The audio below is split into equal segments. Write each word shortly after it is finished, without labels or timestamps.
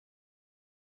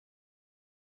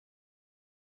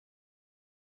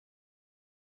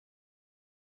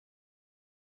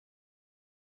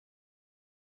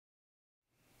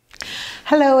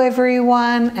Hello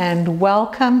everyone, and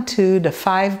welcome to the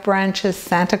 5 Branches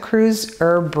Santa Cruz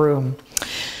Herb Room.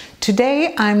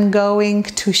 Today I'm going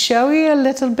to show you a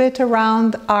little bit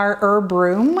around our herb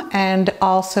room and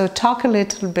also talk a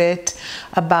little bit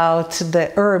about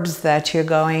the herbs that you're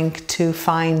going to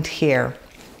find here.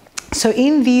 So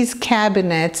in these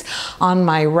cabinets on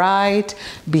my right,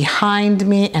 behind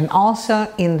me, and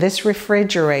also in this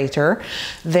refrigerator,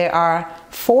 there are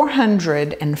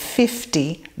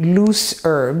 450 loose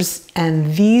herbs,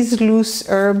 and these loose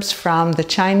herbs from the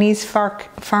Chinese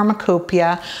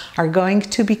pharmacopoeia are going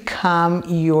to become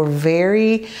your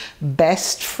very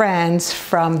best friends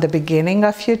from the beginning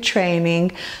of your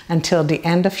training until the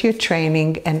end of your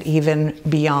training and even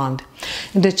beyond.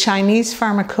 In the Chinese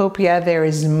pharmacopoeia, there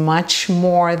is much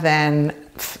more than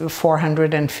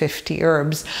 450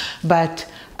 herbs, but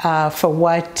for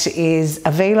what is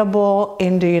available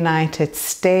in the United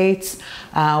States,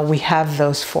 we have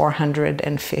those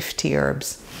 450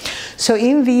 herbs. So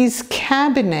in these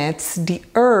cabinets, the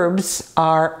herbs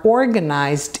are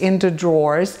organized in the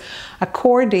drawers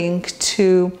according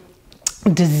to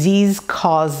disease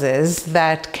causes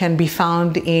that can be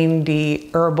found in the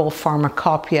herbal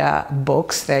pharmacopoeia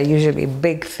books. They're usually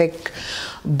big, thick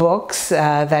books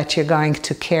that you're going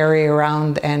to carry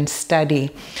around and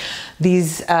study.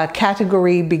 These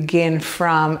categories begin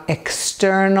from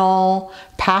external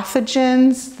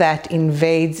pathogens that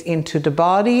invades into the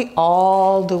body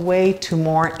all the way to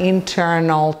more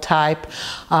internal type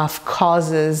of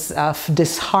causes of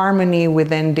disharmony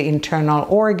within the internal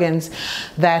organs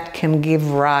that can give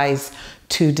rise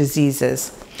to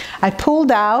diseases. I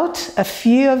pulled out a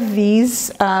few of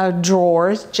these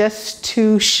drawers just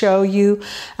to show you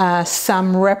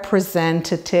some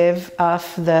representative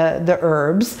of the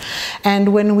herbs.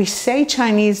 And when we say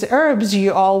Chinese herbs,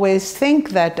 you always think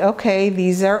that, okay,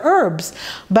 these are herbs.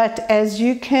 But as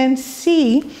you can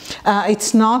see,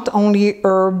 it's not only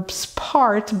herbs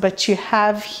part, but you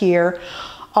have here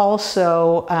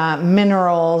also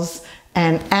minerals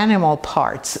and animal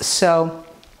parts. So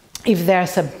if there are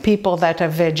some people that are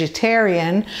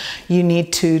vegetarian, you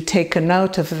need to take a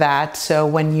note of that. So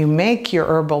when you make your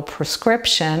herbal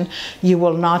prescription, you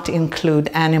will not include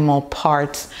animal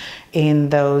parts in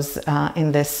those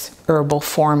in this herbal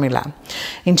formula.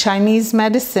 In Chinese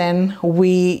medicine,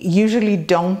 we usually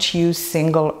don't use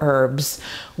single herbs.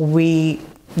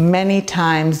 Many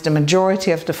times, the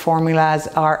majority of the formulas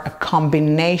are a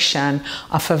combination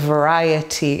of a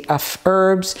variety of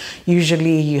herbs.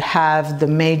 Usually you have the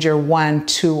major 1,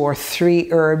 2, or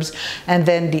 3 herbs, and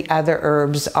then the other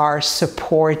herbs are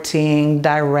supporting,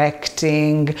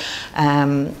 directing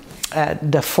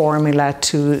the formula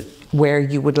to where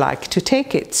you would like to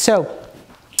take it. So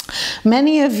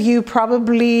many of you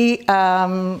probably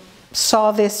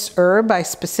saw this herb. I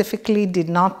specifically did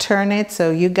not turn it, so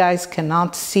you guys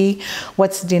cannot see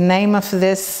what's the name of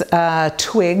this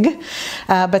twig,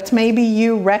 but maybe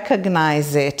you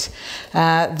recognize it.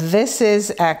 This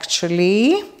is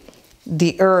actually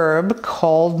the herb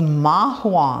called ma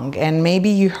huang, and maybe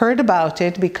you heard about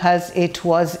it because it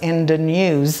was in the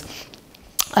news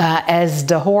as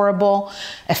the horrible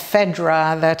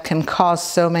ephedra that can cause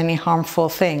so many harmful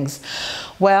things.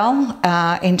 Well,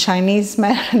 in Chinese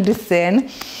medicine,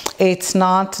 it's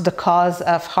not the cause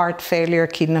of heart failure,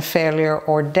 kidney failure,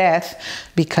 or death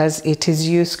because it is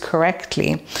used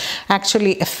correctly.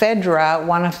 Actually, ephedra,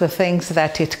 one of the things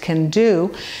that it can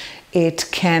do, it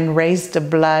can raise the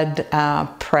blood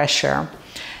pressure.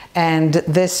 And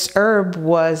this herb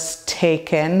was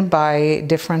taken by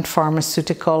different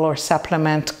pharmaceutical or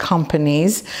supplement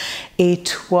companies. They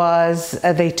took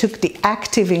the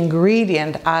active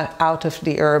ingredient out of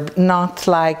the herb, not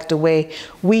like the way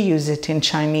we use it in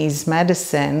Chinese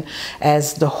medicine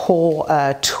as the whole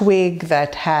twig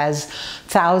that has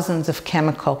thousands of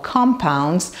chemical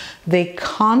compounds. They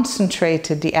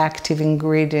concentrated the active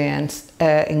ingredient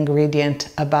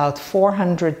about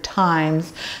 400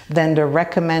 times than the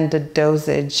recommended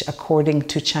dosage according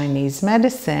to Chinese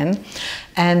medicine,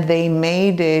 and they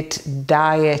made it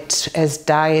as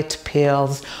diet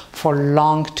pills for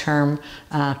long-term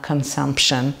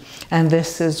consumption. And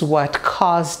this is what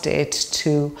caused it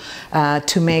to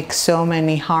make so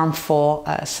many harmful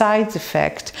side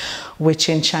effects, which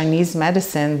in Chinese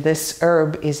medicine, this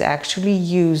herb is actually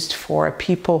used for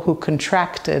people who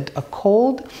contracted a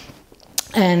cold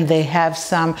and they have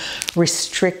some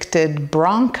restricted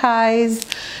bronchi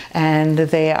and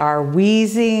they are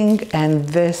wheezing, and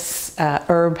this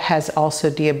herb has also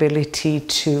the ability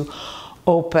to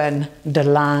open the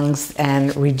lungs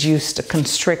and reduce the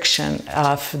constriction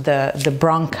of the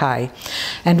bronchi.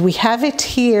 And we have it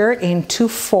here in two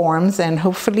forms, and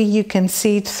hopefully you can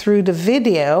see it through the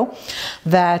video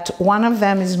that one of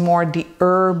them is more the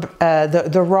herb,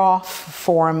 the raw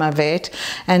form of it,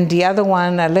 and the other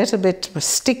one a little bit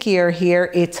stickier here,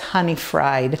 it's honey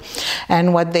fried.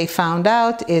 And what they found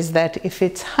out is that if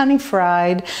it's honey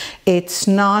fried, it's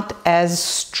not as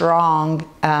strong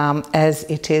as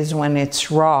it is when it's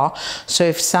raw. So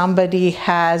if somebody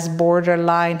has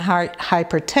borderline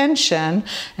hypertension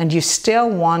and you still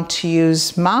want to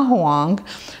use mahuang,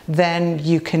 then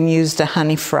you can use the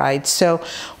honey fried. So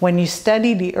when you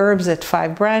study the herbs at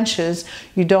 5 branches,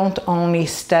 you don't only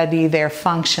study their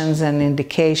functions and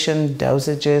indication,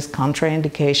 dosages,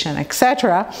 contraindication,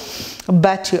 etc.,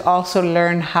 but you also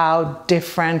learn how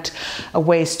different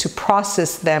ways to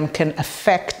process them can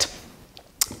affect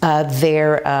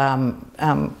their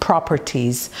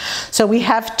properties. So we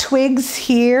have twigs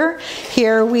here.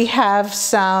 Here we have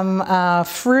some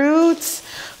fruits.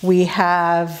 We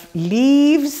have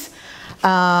leaves.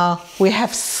 We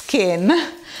have skin.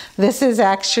 This is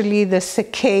actually the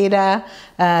cicada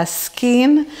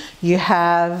skin. You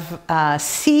have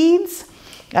seeds.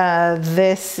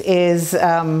 This is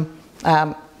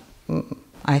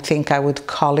I think I would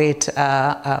call it,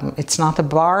 it's not a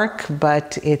bark,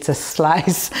 but it's a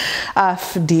slice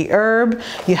of the herb.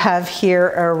 You have here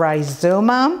a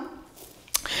rhizoma.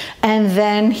 And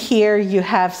then here you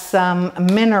have some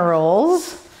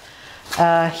minerals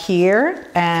here.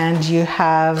 And you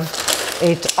have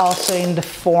it also in the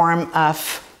form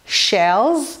of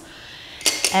shells.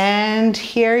 And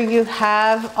here you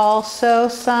have also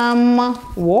some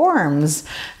worms.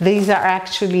 These are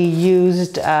actually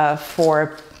used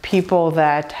for people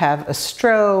that have a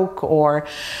stroke or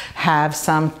have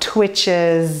some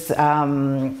twitches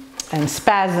and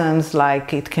spasms,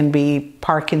 like it can be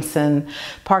Parkinson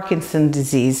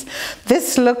disease.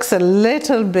 This looks a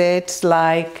little bit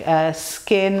like a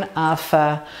skin of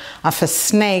a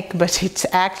snake, but it's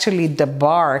actually the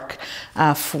bark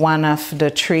of one of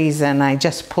the trees, and I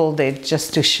just pulled it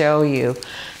just to show you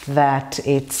that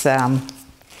it's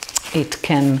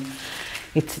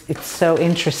so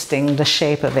interesting, the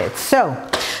shape of it. So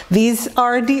these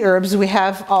are the herbs. We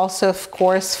have also, of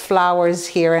course, flowers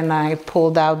here, and I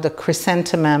pulled out the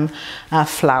chrysanthemum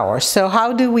flower. So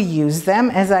how do we use them?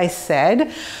 As I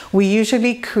said, we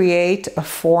usually create a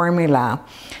formula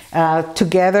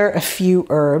together, a few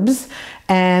herbs,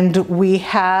 and we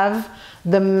have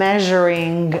the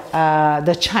measuring,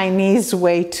 the Chinese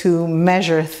way to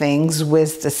measure things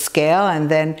with the scale, and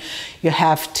then you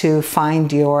have to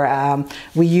find your,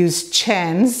 we use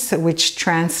chens, which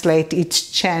translate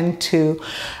each chen to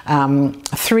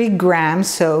 3 grams,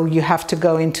 so you have to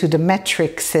go into the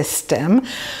metric system.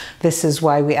 This is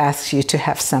why we ask you to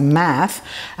have some math,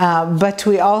 but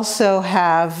we also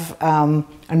have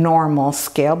a normal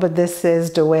scale, but this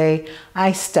is the way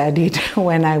I studied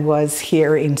when I was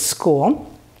here in school.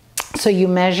 So you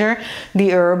measure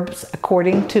the herbs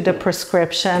according to the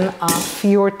prescription of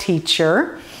your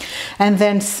teacher. And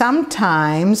then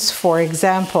sometimes, for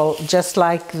example, just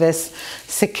like this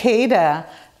cicada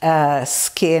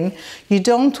skin, you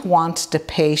don't want the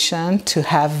patient to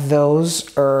have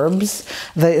those herbs,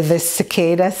 the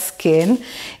cicada skin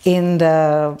in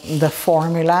the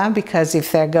formula, because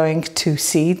if they're going to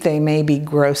see it, they may be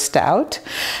grossed out.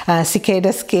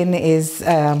 Cicada skin is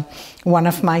one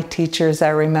of my teachers, I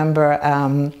remember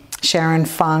Sharon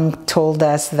Fung told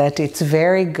us that it's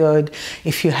very good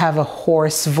if you have a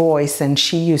hoarse voice, and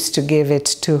she used to give it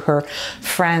to her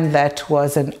friend that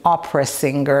was an opera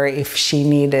singer if she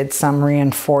needed some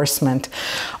reinforcement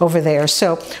over there.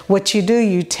 So what you do,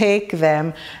 you take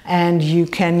them and you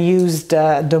can use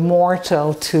the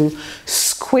mortar to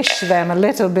squish them a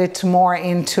little bit more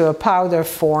into a powder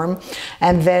form,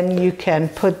 and then you can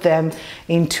put them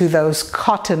into those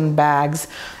cotton bags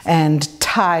and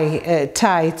tie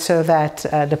it so that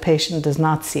the patient does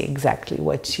not see exactly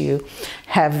what you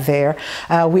have there.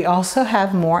 We also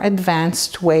have more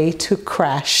advanced way to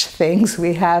crash things.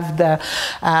 We have the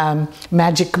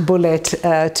magic bullet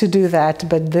to do that,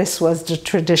 but this was the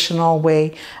traditional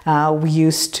way we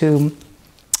used to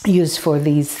use for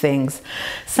these things.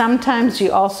 Sometimes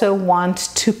you also want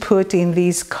to put in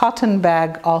these cotton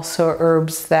bag also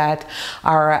herbs that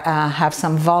are have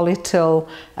some volatile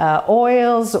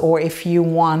oils, or if you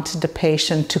want the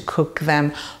patient to cook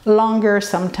them longer,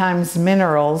 sometimes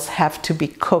minerals have to be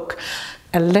cooked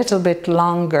a little bit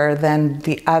longer than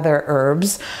the other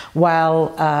herbs,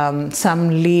 while some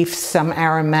leaves, some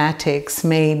aromatics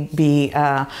may be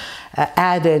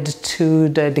added to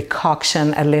the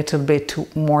decoction a little bit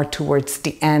more towards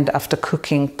the end of the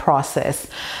cooking process.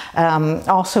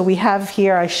 Also, we have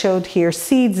here, I showed here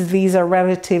seeds. These are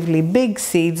relatively big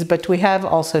seeds, but we have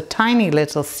also tiny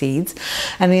little seeds.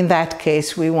 And in that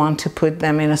case, we want to put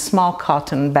them in a small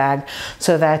cotton bag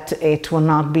so that it will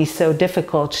not be so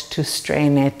difficult to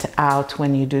strain it out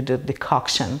when you do the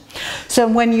decoction. So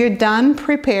when you're done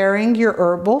preparing your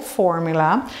herbal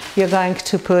formula, you're going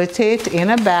to put it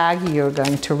in a bag. You're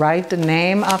going to write the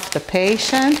name of the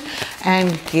patient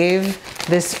and give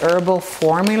this herbal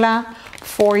formula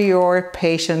for your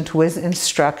patient with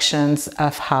instructions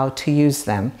of how to use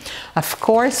them. Of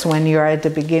course, when you're at the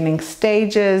beginning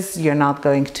stages, you're not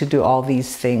going to do all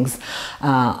these things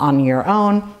on your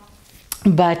own,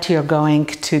 but you're going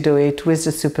to do it with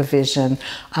the supervision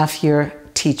of your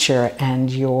teacher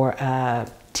and your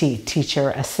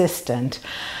teacher assistant.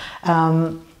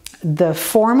 The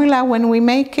formula, when we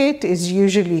make it, is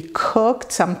usually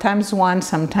cooked, sometimes once,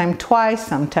 sometimes twice,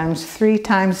 sometimes 3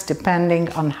 times,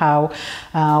 depending on how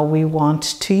we want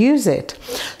to use it.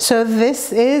 So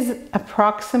this is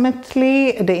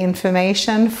approximately the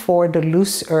information for the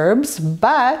loose herbs,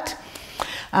 but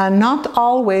not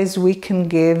always we can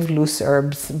give loose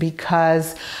herbs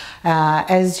because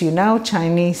as you know,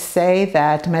 Chinese say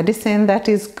that medicine that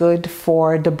is good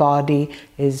for the body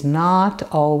is not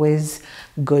always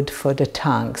good for the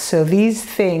tongue. So these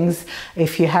things,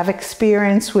 if you have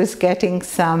experience with getting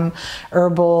some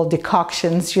herbal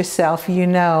decoctions yourself, you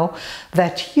know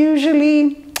that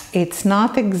usually it's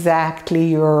not exactly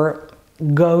your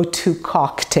go-to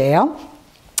cocktail.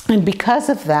 And because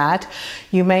of that,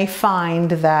 you may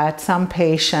find that some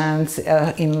patients,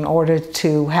 in order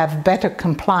to have better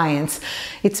compliance,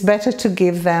 it's better to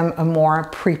give them a more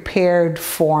prepared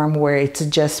form where it's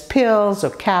just pills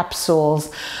or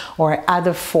capsules or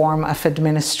other form of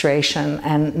administration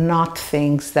and not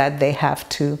things that they have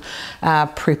to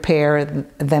prepare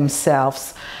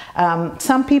themselves.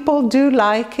 Some people do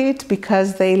like it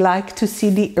because they like to see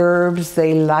the herbs,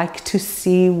 they like to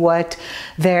see what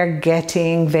they're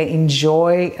getting, they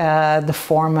enjoy the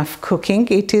form of cooking.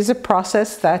 It is a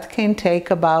process that can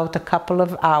take about a couple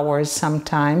of hours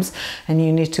sometimes, and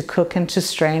you need to cook and to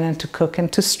strain and to cook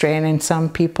and to strain, and some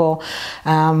people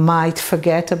might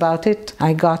forget about it.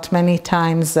 I got many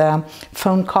times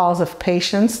phone calls of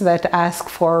patients that ask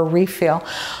for a refill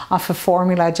of a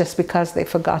formula just because they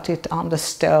forgot it on the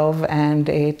stove and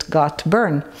it got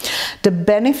burned. The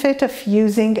benefit of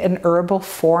using an herbal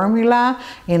formula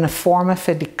in a form of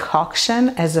a decoction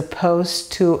as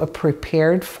opposed to a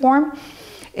prepared form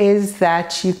is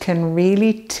that you can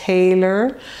really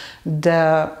tailor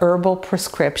the herbal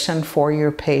prescription for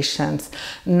your patients,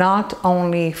 not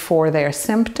only for their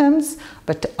symptoms,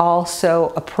 but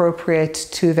also appropriate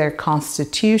to their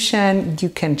constitution. You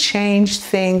can change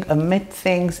things, omit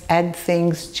things, add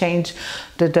things, change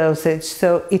the dosage,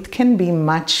 so it can be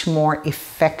much more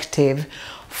effective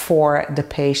for the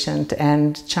patient.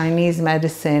 And Chinese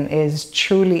medicine is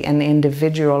truly an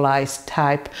individualized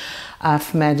type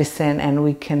of medicine, and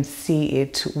we can see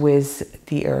it with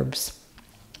the herbs.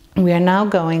 We are now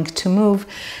going to move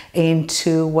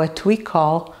into what we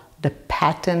call the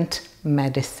patent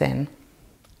medicine.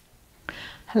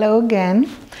 Hello again.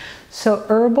 So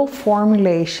herbal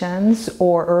formulations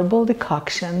or herbal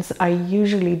decoctions are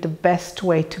usually the best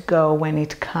way to go when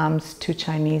it comes to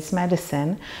Chinese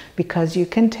medicine because you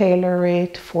can tailor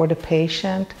it for the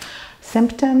patient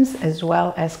symptoms as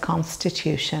well as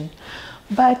constitution.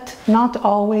 But not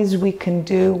always we can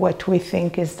do what we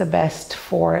think is the best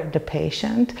for the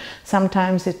patient.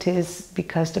 Sometimes it is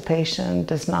because the patient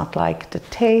does not like the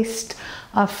taste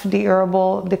of the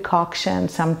herbal decoction.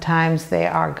 Sometimes they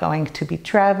are going to be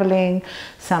traveling.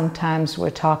 Sometimes we're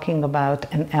talking about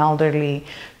an elderly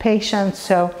patient.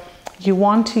 So you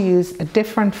want to use a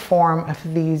different form of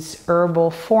these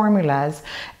herbal formulas.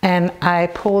 And I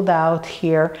pulled out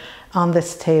here on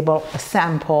this table a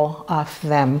sample of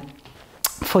them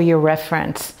for your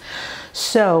reference.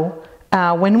 So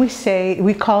when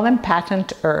we call them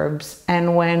patent herbs,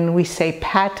 and when we say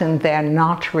patent, they're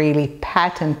not really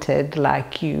patented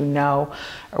like, you know,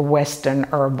 Western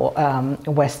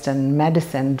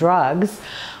medicine drugs,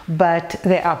 but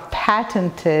they are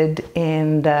patented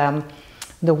in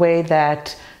the way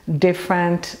that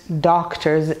different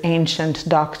doctors, ancient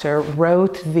doctor,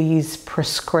 wrote these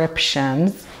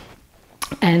prescriptions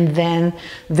And then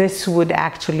this would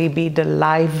actually be the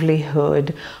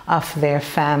livelihood of their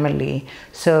family.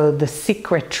 So the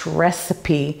secret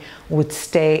recipe would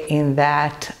stay in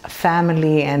that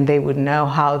family, and they would know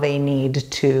how they need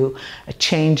to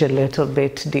change a little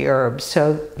bit the herbs.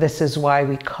 So this is why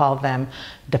we call them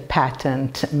the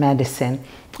patent medicine.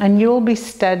 And you'll be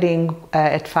studying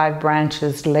at 5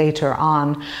 branches later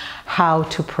on how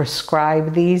to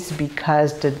prescribe these,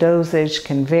 because the dosage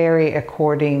can vary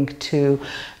according to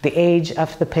the age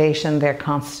of the patient, their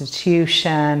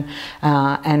constitution,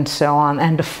 and so on,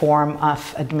 and the form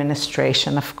of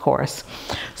administration, of course.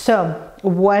 So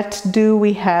what do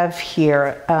we have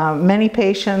here? Many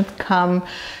patients come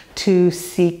to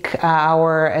seek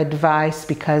our advice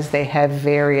because they have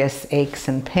various aches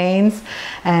and pains.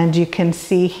 And you can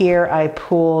see here I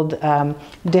pulled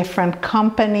different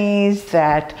companies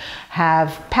that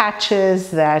have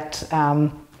patches that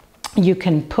you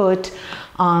can put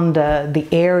on the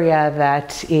area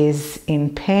that is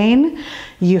in pain.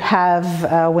 You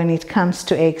have, when it comes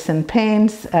to aches and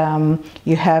pains,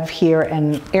 you have here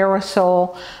an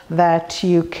aerosol that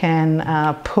you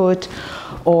can put,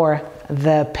 or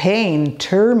the pain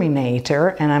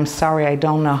terminator, and I'm sorry, I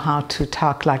don't know how to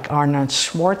talk like Arnold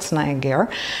Schwarzenegger,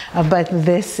 but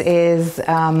this is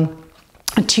a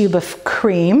tube of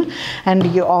cream,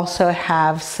 and you also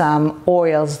have some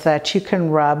oils that you can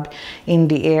rub in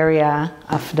the area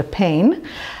of the pain.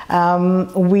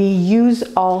 We use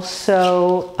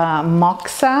also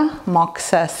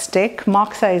moxa stick.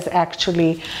 Moxa is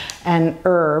actually an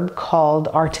herb called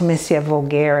Artemisia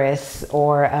vulgaris,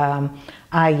 or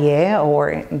aye,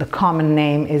 or the common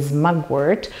name is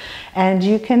mugwort, and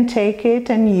you can take it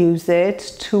and use it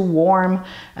to warm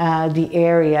the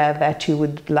area that you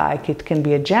would like. It can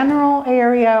be a general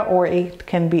area, or it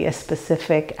can be a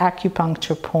specific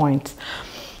acupuncture point.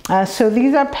 So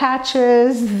these are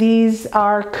patches, these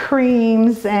are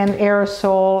creams and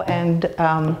aerosol and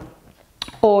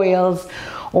oils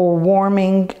or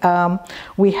warming.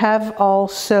 We have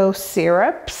also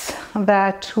syrups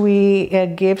that we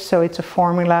give, so it's a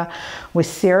formula with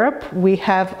syrup. We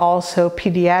have also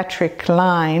pediatric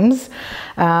lines.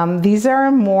 These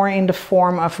are more in the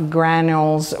form of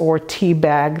granules or tea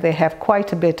bag. They have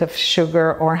quite a bit of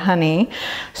sugar or honey,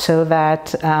 so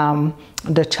that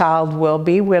the child will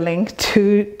be willing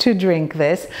to drink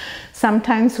this.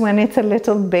 Sometimes when it's a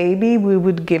little baby, we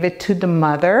would give it to the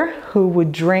mother, who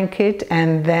would drink it,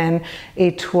 and then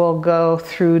it will go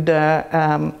through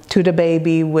the to the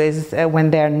baby with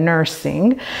when they're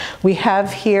nursing. We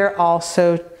have here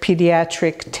also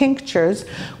pediatric tinctures.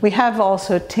 We have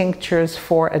also tinctures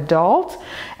for adults,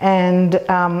 and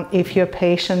if your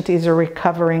patient is a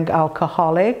recovering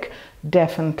alcoholic,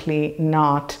 definitely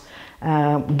not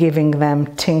giving them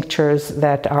tinctures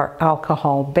that are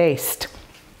alcohol based.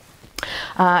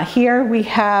 Here we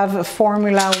have a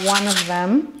formula. One of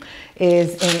them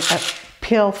is in a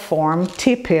pill form,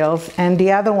 tea pills, and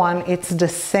the other one, it's the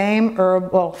same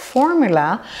herbal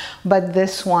formula, but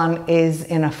this one is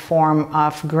in a form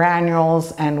of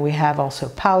granules, and we have also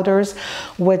powders.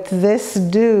 What this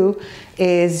do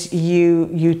is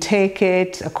you take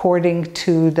it according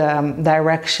to the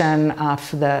direction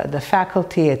of the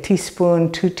faculty, a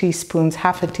teaspoon, 2 teaspoons,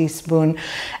 half a teaspoon,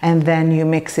 and then you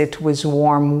mix it with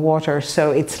warm water.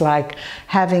 So it's like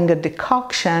having a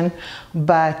decoction,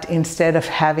 but instead of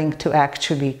having to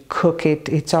actually cook it,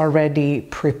 it's already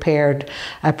prepared,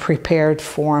 a prepared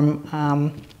form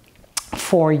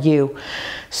for you.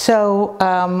 So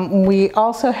we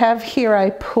also have here,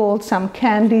 I pulled some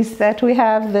candies that we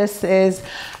have. This is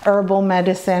herbal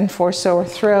medicine for sore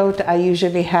throat. I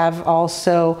usually have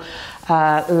also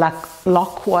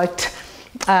loquat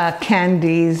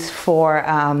candies for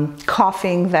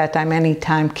coughing that I'm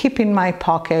anytime keep in my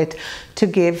pocket to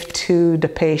give to the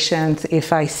patient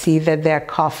if I see that they're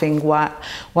coughing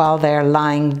while they're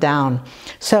lying down.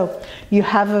 So you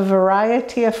have a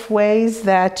variety of ways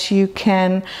that you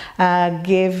can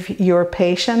give your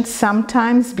patient.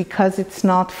 Sometimes, because it's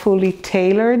not fully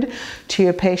tailored to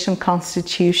your patient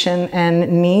constitution and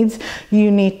needs,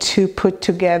 you need to put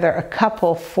together a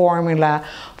couple formula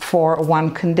for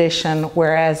one condition,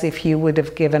 whereas if you would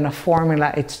have given a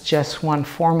formula, it's just one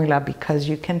formula because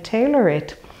you can tailor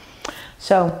it.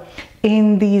 So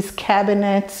in these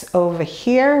cabinets over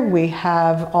here, we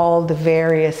have all the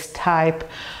various type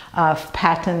of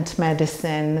patent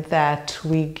medicine that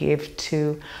we give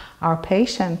to our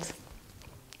patients.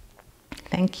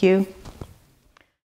 Thank you.